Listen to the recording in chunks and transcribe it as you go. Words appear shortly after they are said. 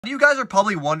You guys are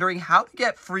probably wondering how to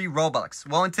get free Robux.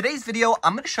 Well, in today's video,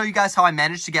 I'm going to show you guys how I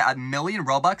managed to get 1,000,000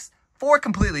 Robux for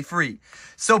completely free.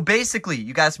 So basically,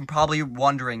 you guys are probably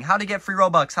wondering how to get free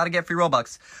Robux, how to get free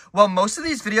Robux. Well, most of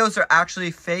these videos are actually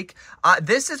fake.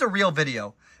 This is a real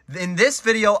video. In this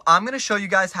video, I'm going to show you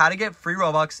guys how to get free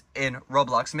Robux in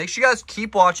Roblox. Make sure you guys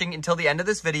keep watching until the end of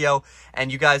this video, and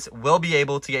you guys will be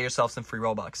able to get yourself some free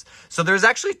Robux. So there's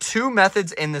actually two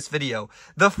methods in this video.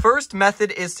 The first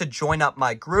method is to join up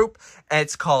my group, and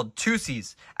it's called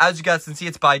Tusies. As you guys can see,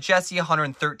 it's by Jesse,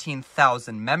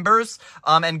 113,000 members.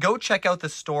 And go check out the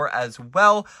store as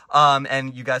well,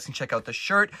 and you guys can check out the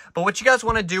shirt. But what you guys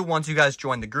want to do once you guys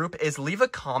join the group is leave a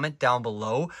comment down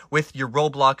below with your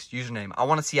Roblox username. I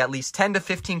want to see at least 10 to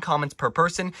 15 comments per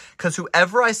person, because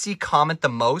whoever I see comment the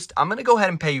most, I'm going to go ahead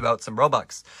and pay you out some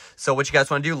Robux. So what you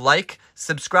guys want to do, like,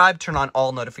 subscribe, turn on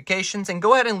all notifications, and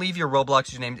go ahead and leave your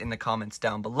Roblox username in the comments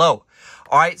down below.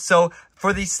 Alright, so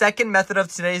for the second method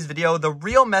of today's video, the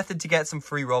real method to get some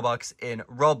free Robux in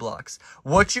Roblox,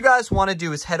 what you guys want to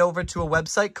do is head over to a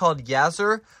website called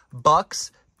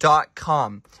ROBUX.com.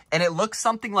 And it looks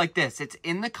something like this. It's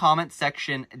in the comment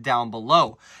section down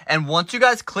below. And once you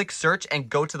guys click search and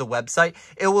go to the website,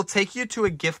 it will take you to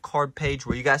a gift card page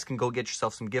where you guys can go get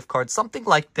yourself some gift cards, something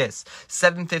like this,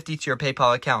 $7.50 to your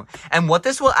PayPal account. And what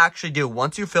this will actually do,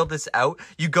 once you fill this out,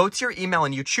 you go to your email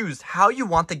and you choose how you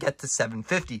want to get to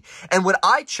 $7.50. And what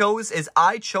I chose is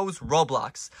I chose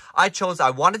Roblox. I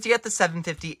wanted to get the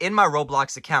 $7.50 in my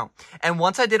Roblox account. And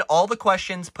once I did all the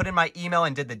questions, put in my email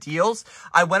and did the deals,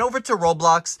 I went over to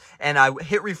Roblox and I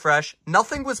hit refresh.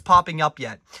 Nothing was popping up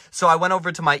yet. So I went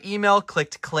over to my email,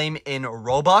 clicked claim in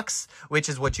Robux, which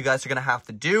is what you guys are going to have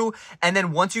to do. And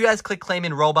then once you guys click claim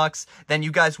in Robux, then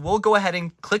you guys will go ahead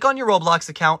and click on your Roblox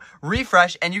account,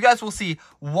 refresh, and you guys will see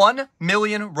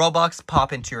 1,000,000 Robux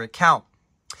pop into your account.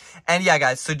 And yeah,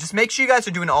 guys, so just make sure you guys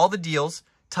are doing all the deals.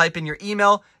 Type in your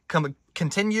email,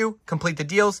 continue, complete the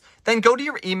deals, then go to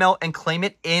your email and claim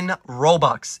it in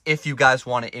Robux if you guys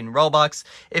want it in Robux.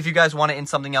 If you guys want it in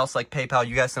something else like PayPal,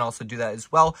 you guys can also do that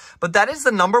as well. But that is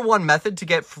the #1 method to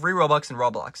get free Robux in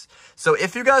Roblox. So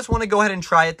if you guys want to go ahead and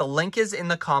try it, the link is in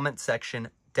the comment section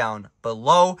down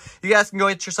below. You guys can go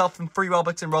get yourself some free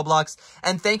Robux in Roblox.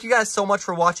 And thank you guys so much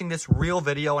for watching this real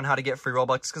video on how to get free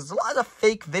Robux, because there's a lot of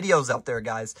fake videos out there,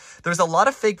 guys. There's a lot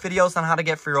of fake videos on how to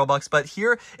get free Robux, but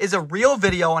here is a real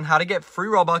video on how to get free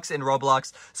Robux in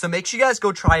Roblox. So make sure you guys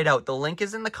go try it out. The link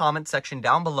is in the comment section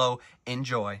down below.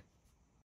 Enjoy.